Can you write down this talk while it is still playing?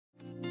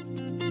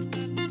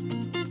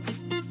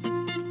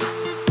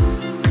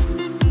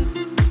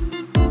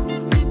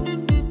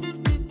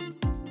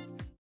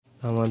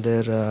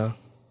আমাদের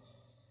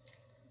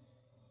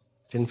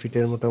 10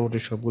 ফিটের মোটামুটি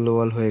সবগুলো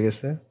ওয়াল হয়ে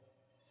গেছে।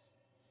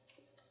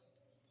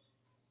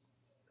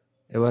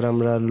 এবার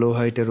আমরা লো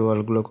হাইটের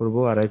ওয়ালগুলো করব,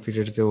 2.5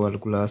 ফিটের যে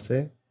ওয়ালগুলো আছে।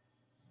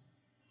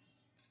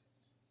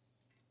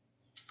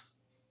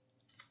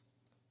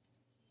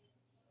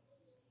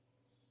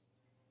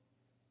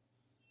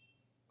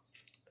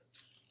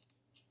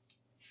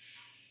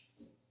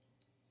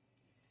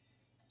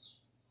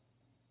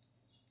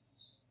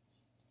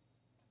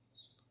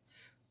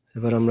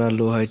 এবার আমরা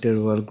লো হাইটের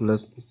ওয়ালগুলো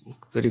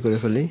তৈরি করে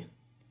ফেলি।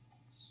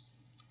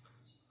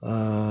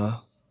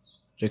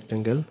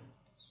 রেক্টেঙ্গেল,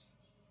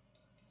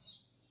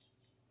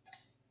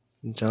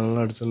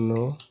 জানলার জন্য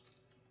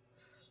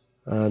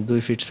 2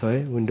 fit 6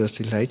 window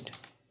seal height,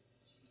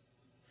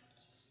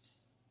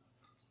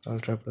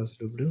 ultra plus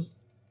W.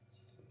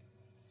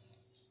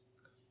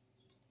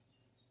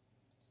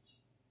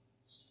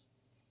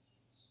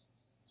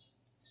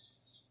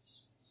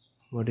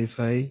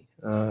 Modify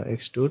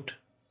extrude,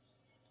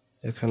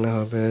 এখানে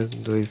হবে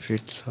 2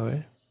 ফিট 6,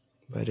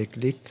 বাইরে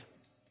ক্লিক।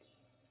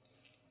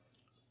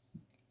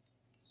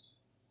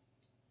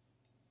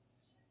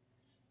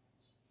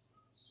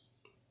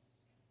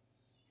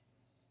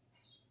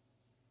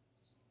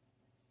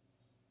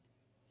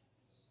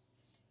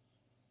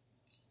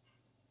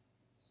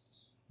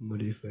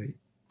 মডিফাই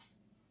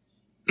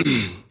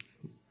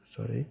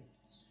সরি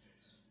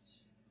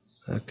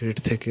ক্রিয়েট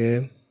থেকে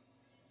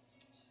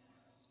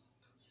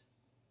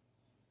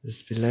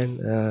spline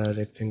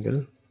rectangle,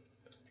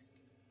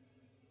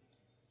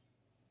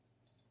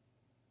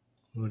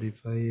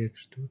 modify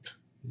extrude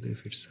 2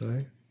 fit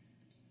 6,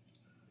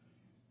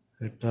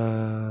 এটা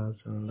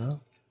জানলা,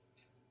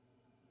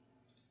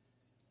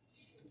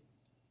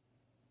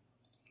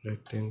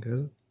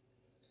 রেক্টেঙ্গেল,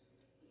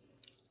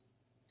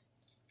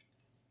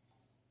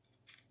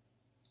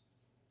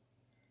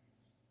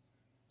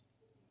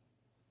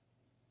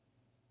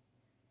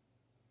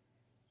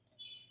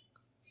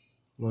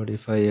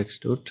 modify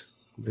extrude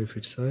 2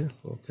 feet 6,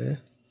 ওকে।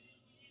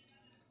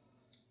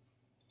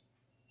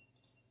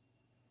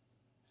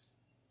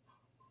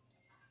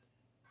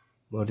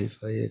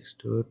 modify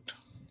extrude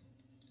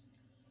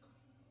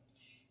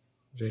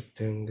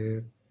rectangle,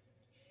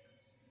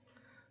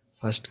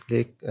 first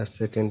click আর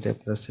সেকেন্ডে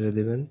আপনারা ছেড়ে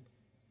দিবেন।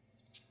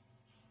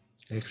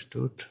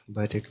 এক্সট্রুড,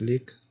 বাইরে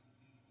click,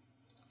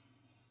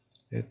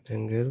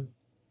 rectangle,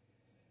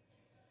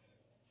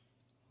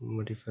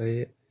 modify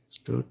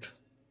extrude,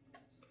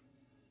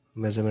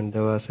 measurement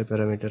দেওয়া আছে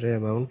প্যারামিটারে,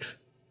 অ্যামাউন্ট,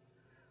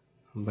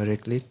 বাইরে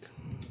ক্লিক।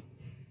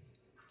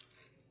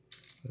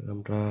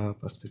 আমরা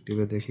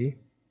পার্সপেক্টিভে দেখি,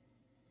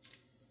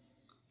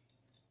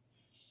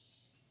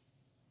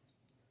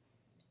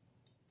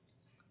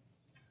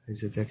 এই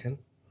যে দেখেন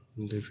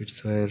 2 ফিট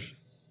 6 এর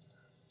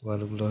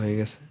ওয়ালগুলো হয়ে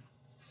গেছে।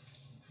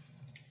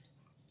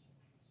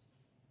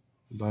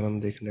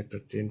 বারান্দা এখানে একটা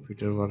 10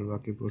 ফিটের ওয়াল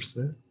বাকি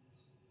পড়ছে।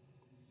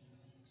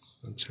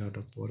 আচ্ছা,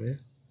 ওটা পরে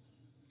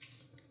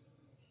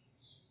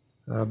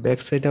ব্যাক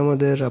সাইড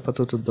আমাদের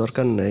আপাতত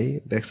দরকার নাই।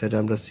 ব্যাক সাইড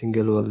আমরা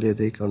সিঙ্গেল ওয়াল দিয়ে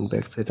দিই, কারণ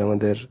ব্যাক সাইড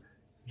আমাদের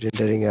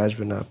রেন্ডারিং এ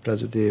আসবে না। আপনারা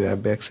যদি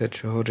ব্যাক সাইড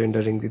সহ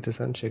রেন্ডারিং দিতে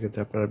চান,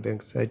 সেক্ষেত্রে আপনারা ব্যাক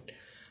সাইড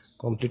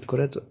কমপ্লিট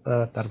করে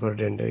তারপর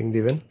রেন্ডারিং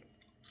দিবেন।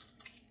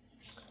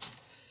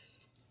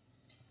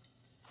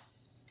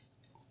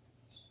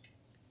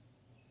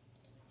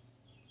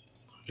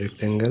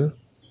 Rectangle,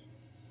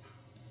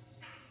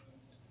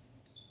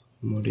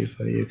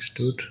 modify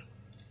extrude,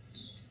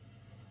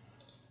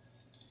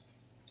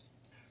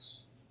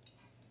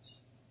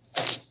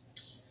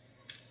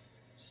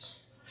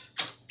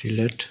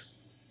 delete,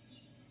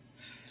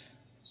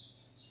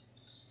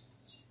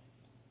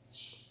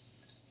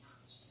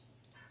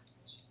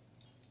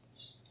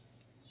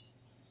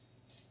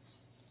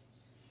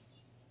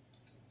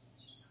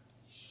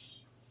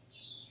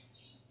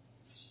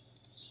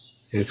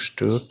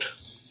 extrude,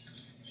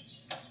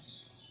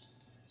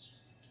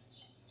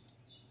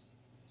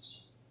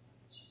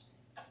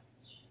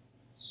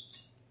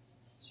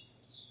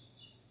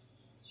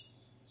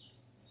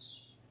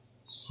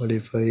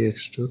 modify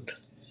extrude,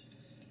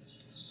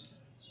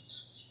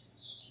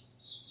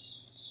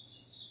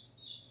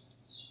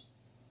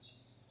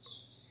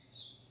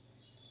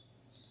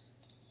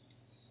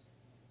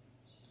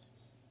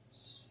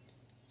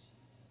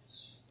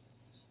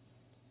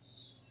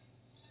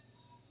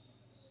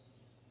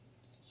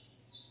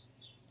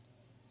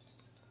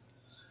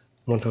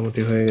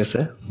 মোটামুটি হয়ে গেছে।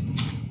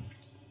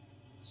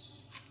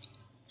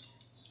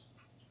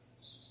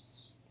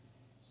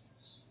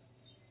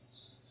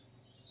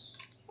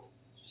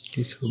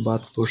 কিছু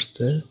বাদ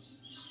পড়ছে,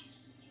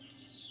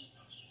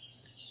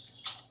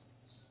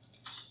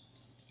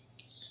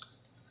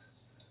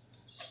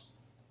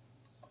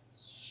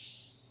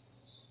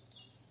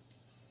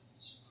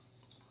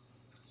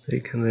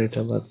 এইখানে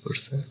এটা বাদ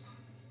পড়ছে।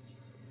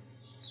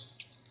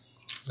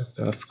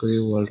 কাজ করি,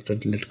 ওয়ালটা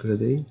ডিলিট করে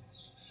দেই,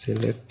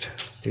 select,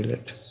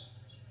 delete,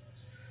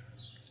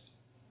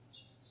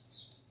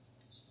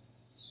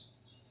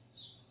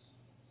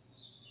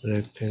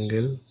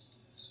 rectangle,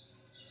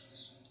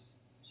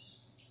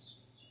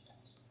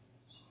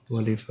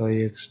 modify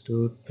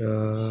extrude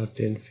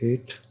 10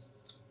 feet,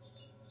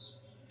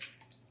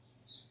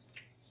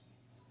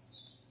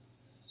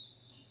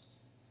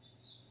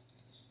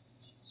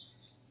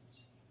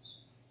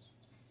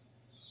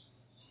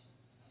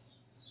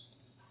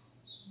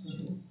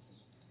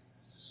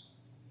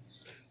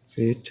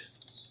 feet,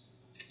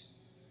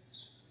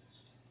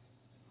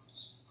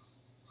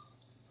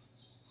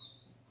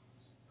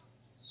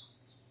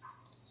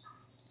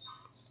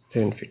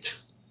 ten feet.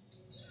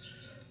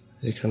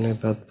 এখানে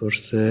বাদ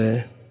পড়ছে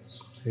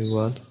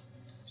ওয়াল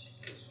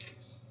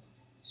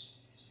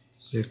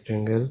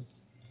রেক্টেঙ্গেল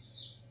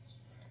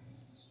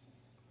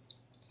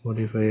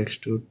modify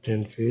extrude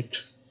 10 feet,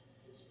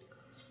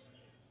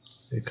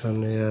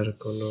 এখানে আর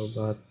কোনো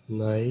বাদ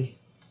নাই।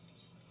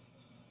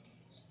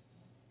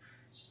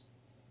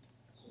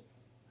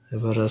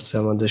 এবার আছে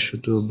আমাদের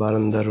শুধু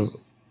বারান্দার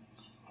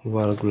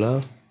ওয়ালগুলা,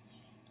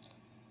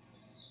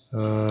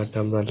 এটা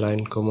আমরা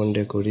লাইন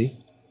কমান্ডে করি।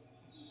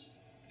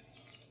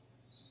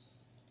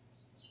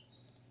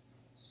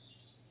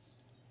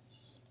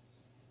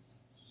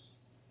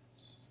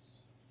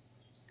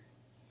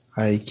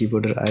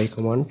 কিবোর্ডের আই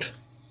কমান্ড।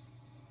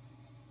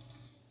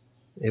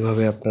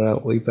 এভাবে আপনারা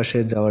ওই পাশে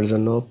যাওয়ার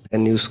জন্য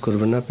প্যান ইউজ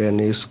করবেন না, প্যান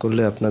ইউজ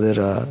করলে আপনাদের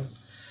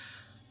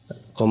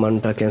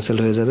কমান্ডটা ক্যান্সেল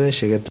হয়ে যাবে।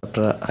 সেক্ষেত্রে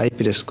আপনারা আই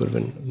প্রেস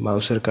করবেন,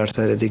 মাউসের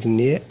কার্সার এদিকে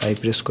নিয়ে আই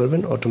প্রেস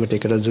করবেন,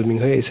 অটোমেটিক এটা জুমিং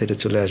হয়ে এই সাইডে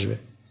চলে আসবে।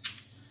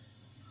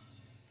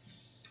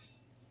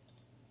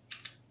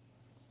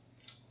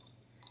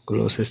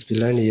 Close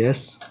spline,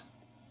 yes.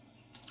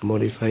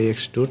 Modify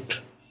extrude,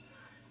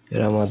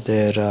 এর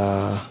আমাদের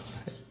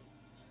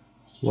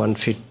 1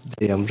 ফিট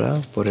দিই আমরা,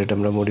 পরে এটা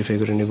আমরা মডিফাই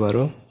করে নিব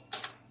আরো।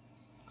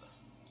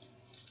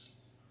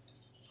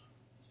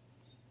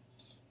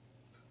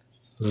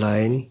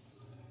 লাইন,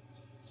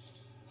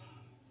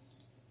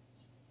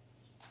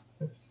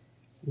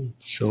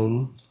 জুম,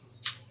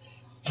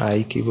 আই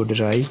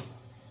কিবোর্ডের I,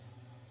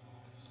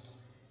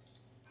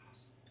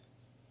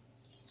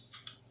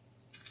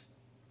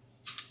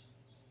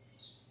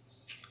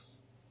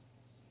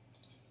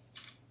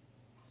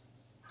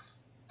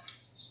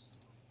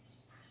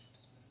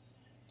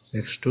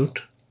 extrude,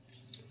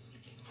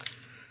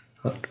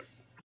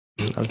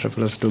 ultra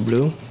plus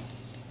W,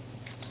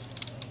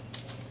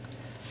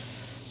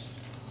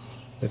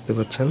 দেখতে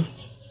পাচ্ছেন।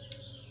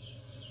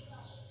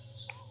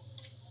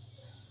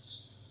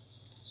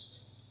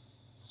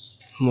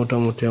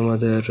 মোটামুটি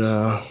আমাদের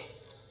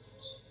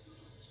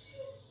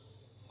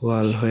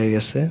ওয়াল হয়ে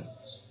গেছে।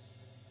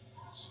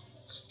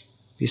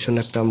 পিছনে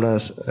একটা আমরা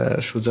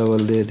সোজা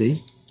ওয়াল দিয়ে দিই।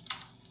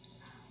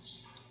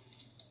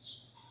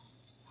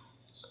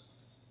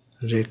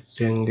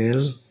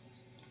 Rectangle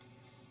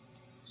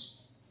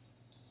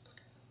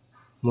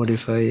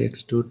modify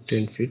extrude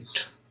 10 feet,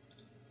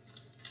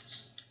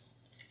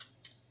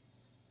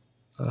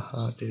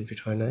 10 fit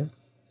হয় নাই।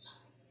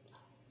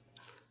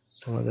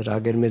 আমাদের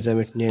আগের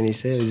মেজারমেন্ট নিয়ে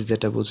নিছে,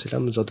 যেটা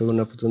বলছিলাম, যতক্ষণ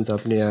না পর্যন্ত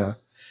আপনি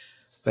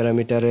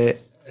প্যারামিটারে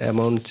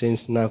অ্যামাউন্ট চেঞ্জ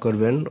না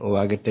করবেন ও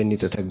আগেরটাই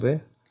নিতে থাকবে।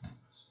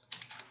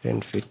 10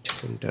 ফিট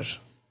এন্টার।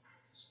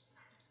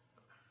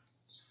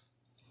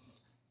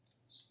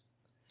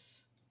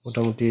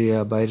 মোটামুটি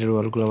বাইরের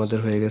ওয়ালগুলো আমাদের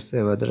হয়ে গেছে।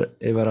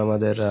 এবার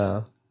আমাদের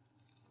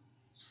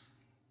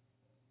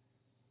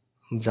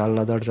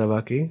জানলা দরজা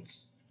বাকি।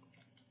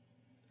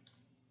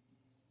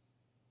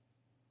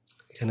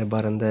 এখানে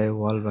বারান্দায়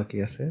ওয়াল বাকি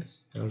আছে।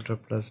 আল্ট্রা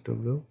প্লাস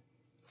ডব্লিউ,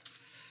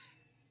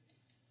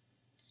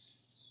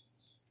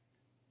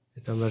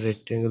 এটা আমরা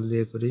রেক্টেঙ্গেল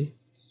দিয়ে করি।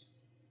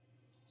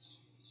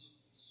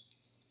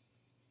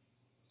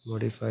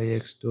 মডিফাই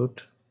এক্সট্রুড,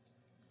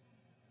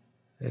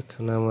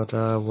 এখানে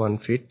আমরা 1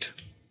 ফিট,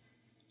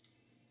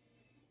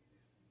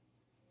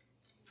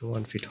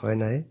 1 ফিট হয়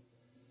নাই,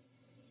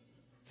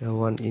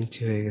 1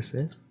 ইঞ্চি হয়ে গেছে।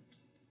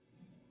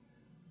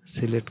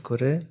 সিলেক্ট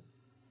করে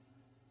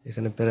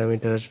এখানে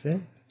প্যারামিটার আসবে,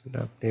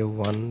 আপনি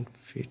 1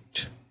 fit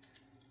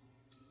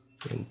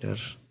enter.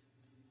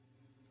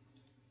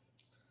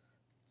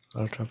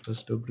 Ultra plus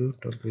W,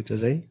 ডব্লিউতে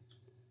যাই।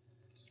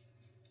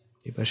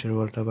 এই পাশের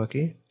ওয়ালটা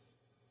বাকি।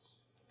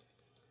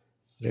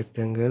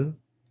 রেক্টেঙ্গেল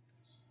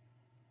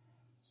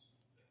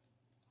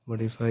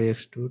মডিফাই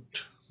এক্সট্রুড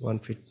 1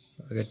 ফিট,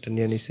 আগেরটা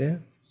নিয়ে নিছে,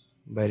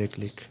 বাইরে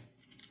ক্লিক।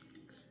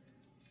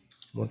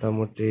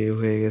 মোটামুটি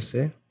হয়ে গেছে।